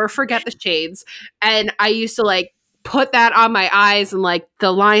never forget the shades. And I used to like put that on my eyes and like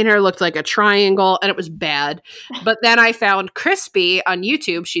the liner looked like a triangle and it was bad. But then I found Crispy on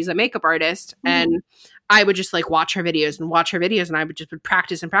YouTube. She's a makeup artist. And I would just like watch her videos and I would just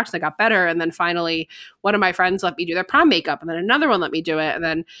practice and practice. I got better. And then finally one of my friends let me do their prom makeup. And then another one let me do it. And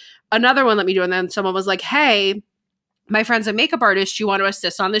then another one let me do it. And then someone was like, hey, my friend's a makeup artist. You want to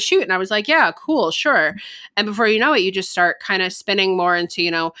assist on the shoot? And I was like, yeah, cool, sure. And before you know it, you just start kind of spinning more into,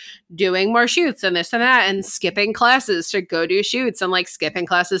 you know, doing more shoots and this and that and skipping classes to go do shoots and like skipping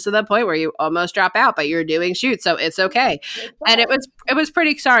classes to the point where you almost drop out, but you're doing shoots. So it's okay. And it was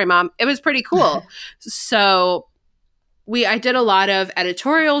pretty, sorry, Mom. It was pretty cool. So I did a lot of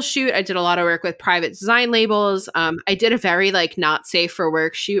editorial shoot. I did a lot of work with private design labels. I did a very like not safe for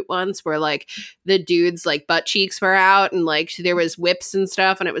work shoot once where like the dudes like butt cheeks were out and like there was whips and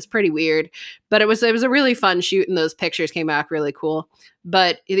stuff and it was pretty weird, but it was a really fun shoot and those pictures came back really cool.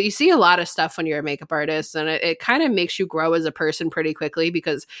 But you see a lot of stuff when you're a makeup artist and it kind of makes you grow as a person pretty quickly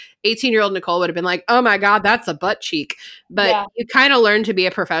because 18-year-old Nicole would have been like, oh my God, that's a butt cheek. But you kind of learn to be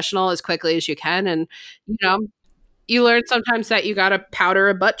a professional as quickly as you can. And, you know, you learn sometimes that you got to powder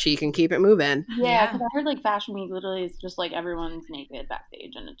a butt cheek and keep it moving. Yeah, because I heard like Fashion Week literally is just like everyone's naked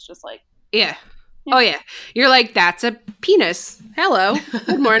backstage and it's just like. Yeah. Oh, yeah. You're like, that's a penis. Hello.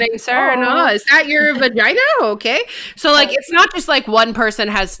 Good morning, sir. No, is that your vagina? Okay. So, like, it's not just like one person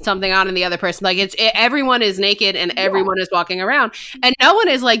has something on and the other person. Like, everyone is naked and everyone is walking around. And no one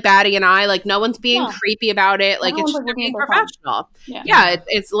is like batty an eye. Like, no one's being creepy about it. Like, it's just being professional. Yeah.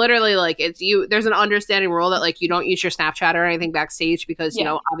 It's literally like, there's an understanding rule that, like, you don't use your Snapchat or anything backstage because, you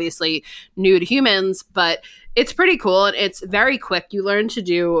know, obviously nude humans, but It's pretty cool, and it's very quick. You learn to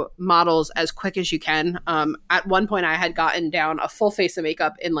do models as quick as you can. At one point, I had gotten down a full face of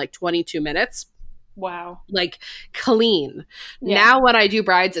makeup in like 22 minutes. Wow. Like clean. Yeah. Now when I do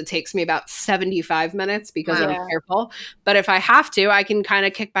brides, it takes me about 75 minutes because I'm careful. But if I have to, I can kind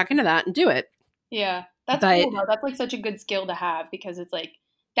of kick back into that and do it. Yeah. That's cool though. That's like such a good skill to have, because it's like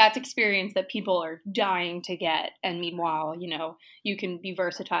that's experience that people are dying to get. And meanwhile, you know, you can be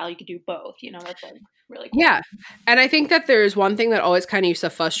versatile. You can do both. You know, that's like really cool. Yeah. And I think that there's one thing that always kind of used to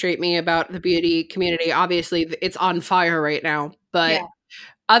frustrate me about the beauty community. Obviously, it's on fire right now. But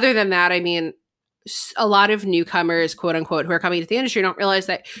other than that, I mean, a lot of newcomers, quote unquote, who are coming to the industry don't realize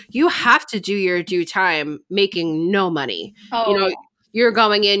that you have to do your due time making no money. Oh, you know, you're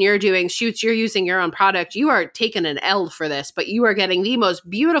going in, you're doing shoots, you're using your own product. You are taking an L for this, but you are getting the most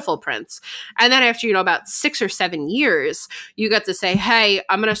beautiful prints. And then after, you know, about 6 or 7 years, you get to say, hey,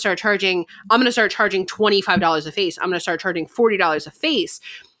 I'm going to start charging $25 a face. I'm going to start charging $40 a face.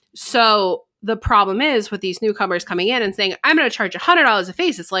 So the problem is with these newcomers coming in and saying, I'm going to charge $100 a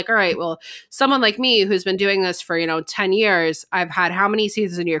face. It's like, all right, well, someone like me who's been doing this for, 10 years, I've had how many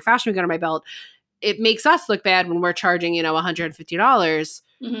seasons of New York Fashion Week under my belt? It makes us look bad when we're charging, $150.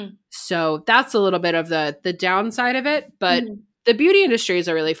 Mm-hmm. So that's a little bit of the downside of it. But the beauty industry is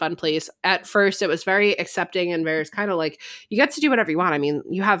a really fun place. At first, it was very accepting and very kind of like you get to do whatever you want. I mean,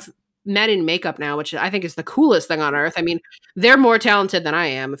 you have men in makeup now, which I think is the coolest thing on earth. I mean, they're more talented than I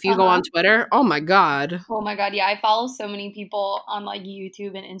am. If you go on Twitter, oh my God. Oh my God. Yeah. I follow so many people on like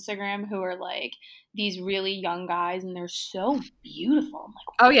YouTube and Instagram who are like these really young guys, and they're so beautiful. I'm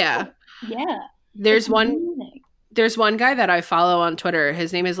like, oh yeah. Yeah. There's one guy that I follow on Twitter.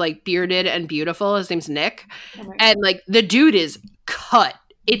 His name is like Bearded and Beautiful. His name's Nick. And like the dude is cut.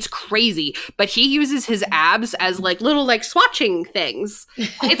 It's crazy. But he uses his abs as like little like swatching things.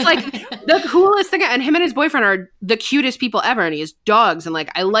 It's like the coolest thing. And him and his boyfriend are the cutest people ever. And he has dogs. And like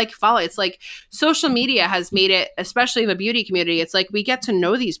I like follow. It's like social media has made it, especially in the beauty community. It's like we get to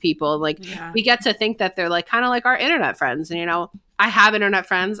know these people. Like we get to think that they're like kind of like our internet friends. And I have internet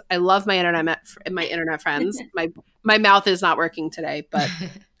friends. I love my internet friends. My mouth is not working today, but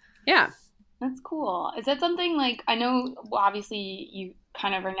yeah. That's cool. Is that something like, I know, well, obviously you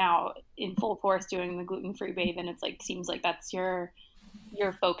kind of are now in full force doing the gluten-free babe, and it's like, seems like that's your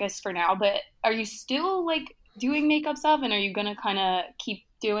focus for now, but are you still like doing makeup stuff, and are you going to kind of keep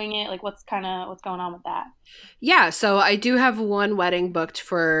doing it? Like what's going on with that? Yeah. So I do have one wedding booked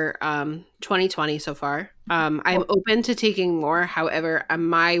for 2020 so far. I'm open to taking more. However,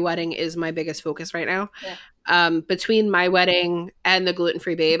 my wedding is my biggest focus right now. Yeah. Between my wedding and the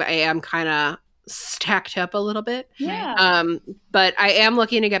gluten-free babe, I am kind of stacked up a little bit. Yeah. But I am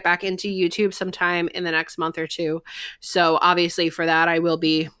looking to get back into YouTube sometime in the next month or two. So obviously for that, I will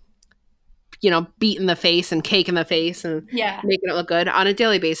be, beating the face and caking the face and making it look good. On a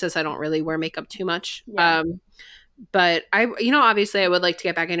daily basis, I don't really wear makeup too much. Yeah. But obviously I would like to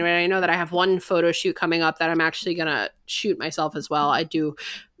get back into it. I know that I have one photo shoot coming up that I'm actually going to shoot myself as well. I do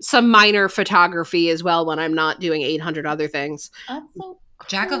some minor photography as well when I'm not doing 800 other things. That's so cool.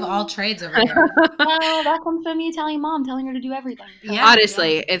 Jack of all trades over here. Well, that comes from the Italian mom telling her to do everything. Yeah,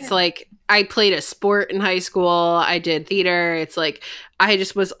 honestly, it's like I played a sport in high school. I did theater. It's like I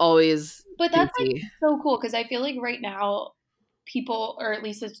just was always But that's like so cool, because I feel like right now people, or at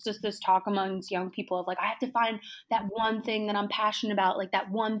least it's just this talk amongst young people of like, I have to find that one thing that I'm passionate about, like that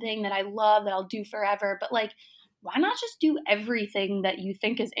one thing that I love that I'll do forever. But like, why not just do everything that you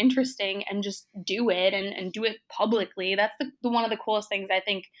think is interesting and just do it and do it publicly? That's the one of the coolest things I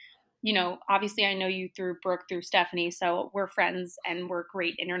think. Obviously I know you through Brooke, through Stephanie, so we're friends and we're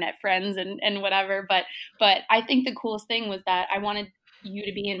great internet friends and whatever. But I think the coolest thing was that I wanted you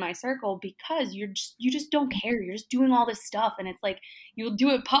to be in my circle because you just don't care. You're just doing all this stuff, and it's like you'll do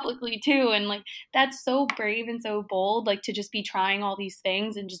it publicly too, and like that's so brave and so bold, like to just be trying all these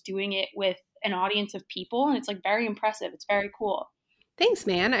things and just doing it with an audience of people, and it's like very impressive. It's very cool. Thanks,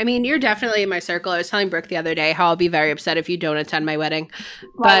 man. I mean, you're definitely in my circle. I was telling Brooke the other day how I'll be very upset if you don't attend my wedding.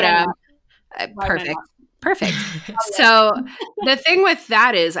 But perfect. So the thing with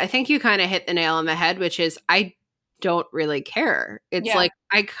that is, I think you kind of hit the nail on the head, which is I don't really care. It's like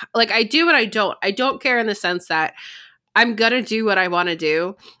I do and I don't. I don't care in the sense that I'm gonna do what I want to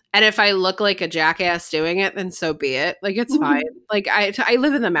do. And if I look like a jackass doing it, then so be it. Like, it's fine. Like, I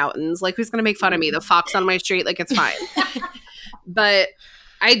live in the mountains. Like, who's going to make fun of me? The fox on my street? Like, it's fine. But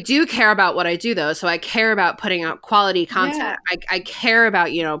I do care about what I do, though. So I care about putting out quality content. Yeah. I care about,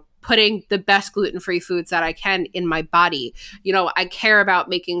 putting the best gluten-free foods that I can in my body. I care about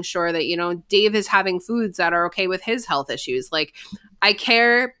making sure that, Dave is having foods that are okay with his health issues. Like, I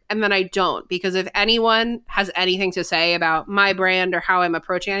care and then I don't, because if anyone has anything to say about my brand or how I'm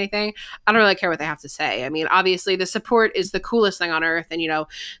approaching anything, I don't really care what they have to say. I mean, obviously the support is the coolest thing on earth. And, you know,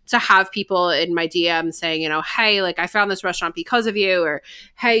 to have people in my DM saying, you know, hey, like I found this restaurant because of you, or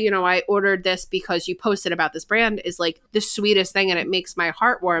hey, you know, I ordered this because you posted about this brand, is like the sweetest thing. And it makes my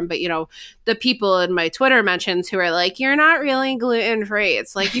heart warm. But, you know, the people in my Twitter mentions who are like, you're not really gluten free.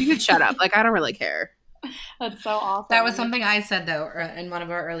 It's like, you could shut up. Like, I don't really care. That's so awesome. That was something I said, though, in one of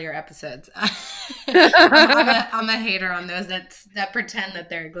our earlier episodes. I'm a hater on those that pretend that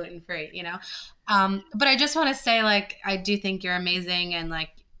they're gluten-free, you know? But I just want to say, like, I do think you're amazing, and, like,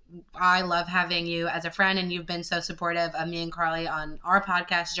 I love having you as a friend, and you've been so supportive of me and Carly on our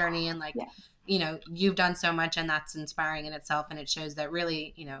podcast journey, and, like, you know, you've done so much, and that's inspiring in itself, and it shows that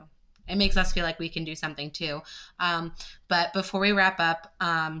really, you know, it makes us feel like we can do something, too. But before we wrap up,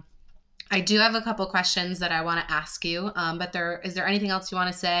 I do have a couple questions that I want to ask you, but is there anything else you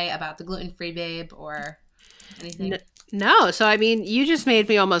want to say about the Gluten-Free Babe or anything? No. So, I mean, you just made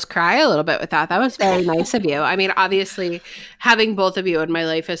me almost cry a little bit with that. That was very nice of you. I mean, obviously, having both of you in my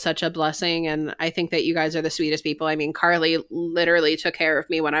life is such a blessing. And I think that you guys are the sweetest people. I mean, Carly literally took care of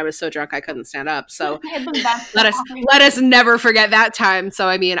me when I was so drunk I couldn't stand up. So let us never forget that time. So,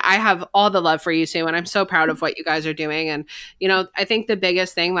 I mean, I have all the love for you too. And I'm so proud of what you guys are doing. And, you know, I think the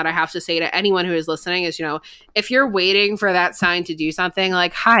biggest thing that I have to say to anyone who is listening is, you know, if you're waiting for that sign to do something,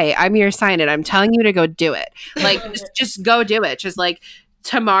 like, hi, I'm your sign and I'm telling you to go do it. Like, just go do it. Just like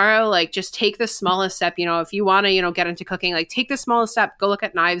tomorrow, like just take the smallest step. You know, if you want to, you know, get into cooking, like take the smallest step, go look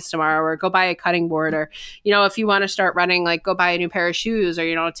at knives tomorrow, or go buy a cutting board, or, you know, if you want to start running, like go buy a new pair of shoes, or,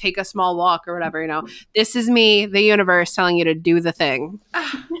 you know, take a small walk or whatever. You know, this is me, the universe, telling you to do the thing.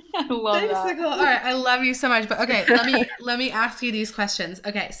 I love Thanks, that. Nicole. All right, I love you so much. But okay, let me ask you these questions.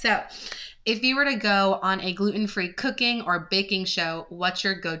 Okay, so if you were to go on a gluten-free cooking or baking show, what's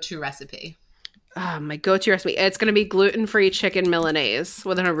your go-to recipe? My go-to recipe. It's going to be gluten-free chicken Milanese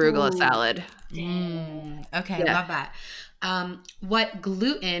with an arugula salad. Okay, love that. What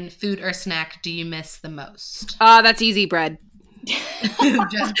gluten food or snack do you miss the most? That's easy bread.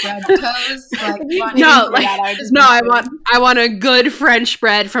 Just bread toast? I want a good French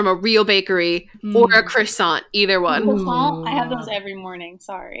bread from a real bakery or a croissant. Either one. Croissant? I have those every morning.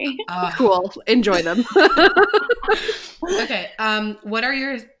 Sorry. Cool. Enjoy them. Okay.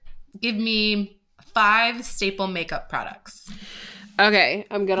 Give me 5 staple makeup products. Okay,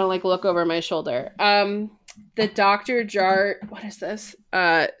 I'm gonna like look over my shoulder. The Dr. Jart, what is this?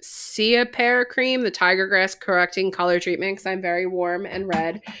 Ciapair cream, the Tiger Grass correcting color treatment, because I'm very warm and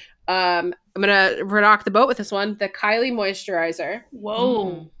red. I'm gonna rock the boat with this one. The Kylie moisturizer.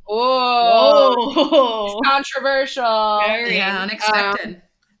 Whoa. Whoa. It's controversial. Unexpected.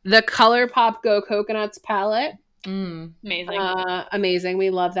 The ColourPop Go Coconuts palette. Amazing. Amazing. We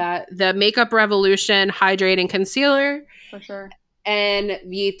love that. The Makeup Revolution Hydrating Concealer. For sure. And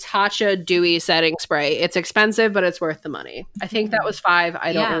the Tatcha Dewy Setting Spray. It's expensive, but it's worth the money. I think that was 5.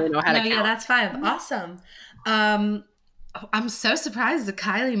 I don't really know how to count. Yeah, that's 5. Awesome. I'm so surprised, the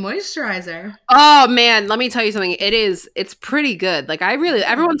Kylie moisturizer. Oh man, let me tell you something. It's pretty good. Like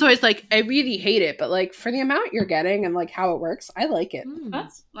everyone's always like, I really hate it, but like for the amount you're getting and like how it works, I like it.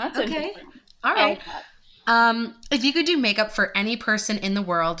 That's okay. All right. If you could do makeup for any person in the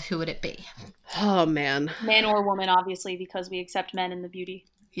world, who would it be? Oh man. Man or woman, obviously, because we accept men in the beauty.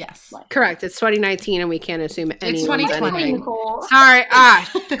 Yes. Life. Correct. It's 2019 and we can't assume It's 2020. Sorry.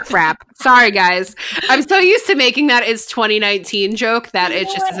 Crap. Sorry, guys. I'm so used to making that it's 2019 joke that it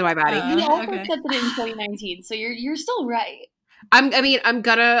just isn't my body. You also accepted it in 2019, so you're still right. I'm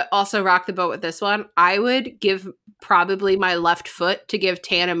gonna also rock the boat with this one. I would give probably my left foot to give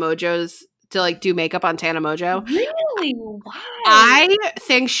Tana Mojo's to like do makeup on Tana Mojo. Really? Why? I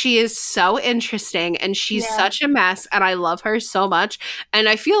think she is so interesting and she's such a mess and I love her so much. And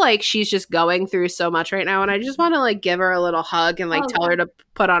I feel like she's just going through so much right now and I just want to like give her a little hug and like tell her to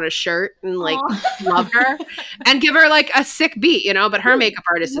put on a shirt and like love her and give her like a sick beat, you know, but her makeup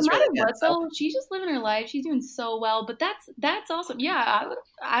artist is really good. So she's just living her life. She's doing so well, but that's awesome. Yeah,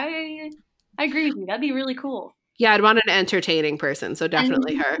 I agree with you. That'd be really cool. Yeah, I'd want an entertaining person, so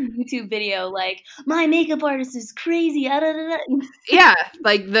definitely her. YouTube video like, my makeup artist is crazy. Yeah,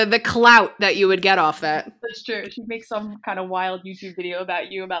 like the clout that you would get off that. That's true. She'd make some kind of wild YouTube video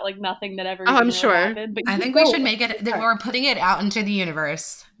about you, about like nothing that ever I'm sure. happened. But I think we should make it, we're putting it out into the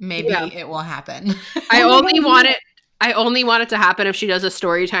universe. Maybe it will happen. I only want it to happen if she does a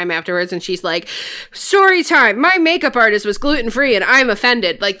story time afterwards and she's like, story time, my makeup artist was gluten-free and I'm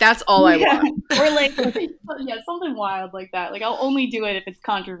offended. Like, that's all I want. Or like, something wild like that. Like, I'll only do it if it's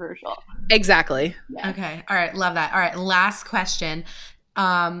controversial. Exactly. Yeah. Okay. All right. Love that. All right. Last question.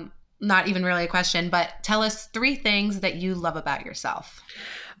 Not even really a question, but tell us 3 things that you love about yourself.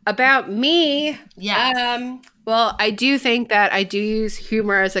 About me, Yes. well, I do think that I do use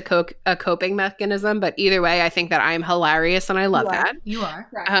humor as a coping mechanism, but either way, I think that I'm hilarious and I love that. You are.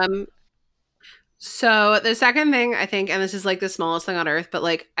 Right. So the second thing I think, and this is like the smallest thing on earth, but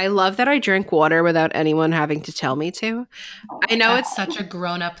like I love that I drink water without anyone having to tell me to. I know That's such a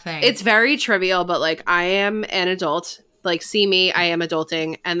grown-up thing. it's very trivial, but like I am an adult. Like, see me, I am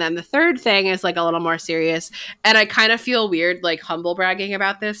adulting. And then the third thing is like a little more serious. And I kind of feel weird, like humble bragging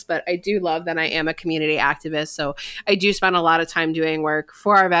about this, but I do love that I am a community activist. So I do spend a lot of time doing work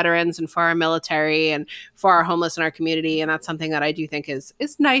for our veterans and for our military and for our homeless in our community. And that's something that I do think is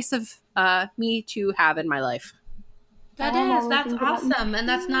nice of me to have in my life. That's awesome. And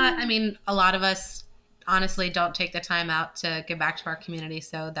that's not, I mean, a lot of us honestly don't take the time out to give back to our community.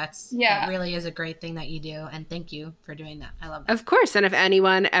 So that really is a great thing that you do. And thank you for doing that. I love that. Of course. And if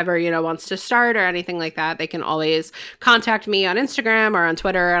anyone ever, wants to start or anything like that, they can always contact me on Instagram or on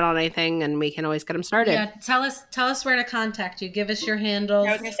Twitter and on anything, and we can always get them started. Yeah. Tell us where to contact you. Give us your handles.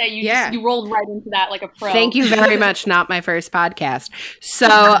 I was going to say, you rolled right into that like a pro. Thank you very much. Not my first podcast. So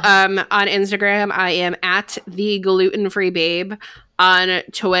on Instagram, I am at the gluten-free babe. On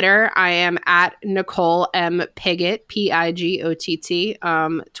Twitter, I am at Nicole M. Pigott,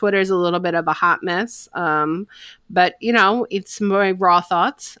 Pigott. Twitter's a little bit of a hot mess, but, it's my raw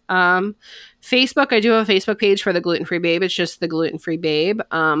thoughts. Facebook, I do have a Facebook page for the Gluten-Free Babe. It's just the Gluten-Free Babe,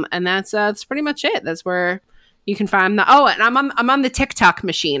 and that's pretty much it. That's where you can find the. Oh, and I'm on the TikTok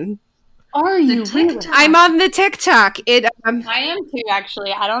machine. Are you really? I'm on the TikTok. I am too,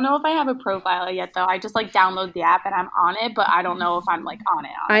 actually. I don't know if I have a profile yet, though. I just download the app and I'm on it, but I don't know if I'm on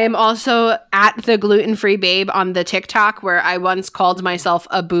it. I am also at the Gluten-Free Babe on the TikTok, where I once called myself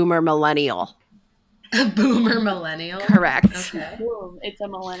a boomer millennial. A boomer millennial? Correct. Okay. Ooh, it's a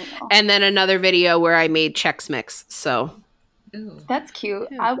millennial. And And then another video where I made Chex Mix. So Ooh. That's cute.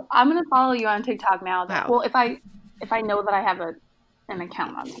 Yeah. I'm gonna follow you on TikTok now. Wow. Well, if I know that I have an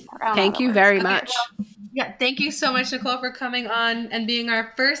account on TikTok. I don't know thank how you that very works. much. Yeah, thank you so much, Nicole, for coming on and being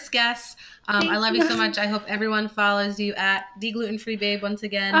our first guest. I love you so much. I hope everyone follows you at the Gluten-Free Babe once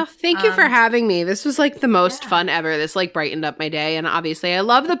again. Oh, thank you for having me. This was the most fun ever. This brightened up my day. And obviously I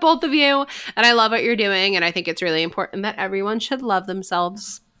love the both of you and I love what you're doing. And I think it's really important that everyone should love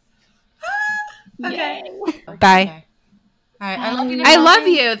themselves. Okay. Yay. Bye. Okay. All right. I love you. I love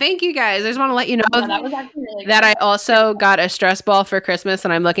you. Thank you guys. I just want to let you know Yeah, that was actually really that good. I also got a stress ball for Christmas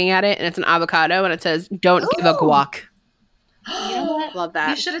and I'm looking at it and it's an avocado and it says, don't give a guac. You know what? Love You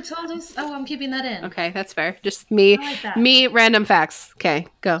that. should have told us. Oh, I'm keeping that in. Okay, that's fair. Just me, I like that. random facts. Okay,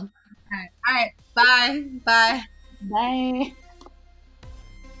 go. All right. Bye. Bye. Bye.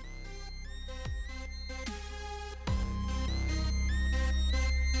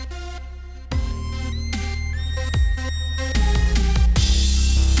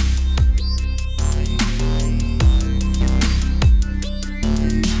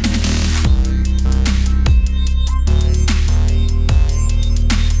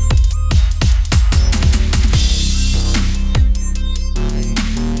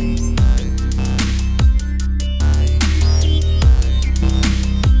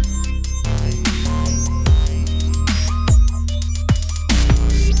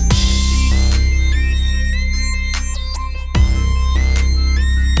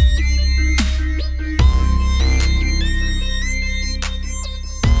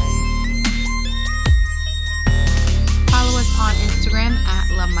 Follow us on Instagram at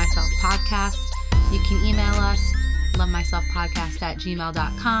Love Myself Podcast. You can email us,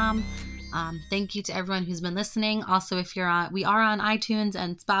 lovemyselfpodcast@gmail.com. Thank you to everyone who's been listening. Also, we are on iTunes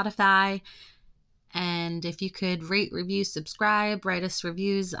and Spotify. And if you could rate, review, subscribe, write us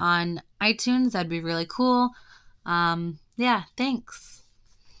reviews on iTunes, that'd be really cool. Yeah, thanks.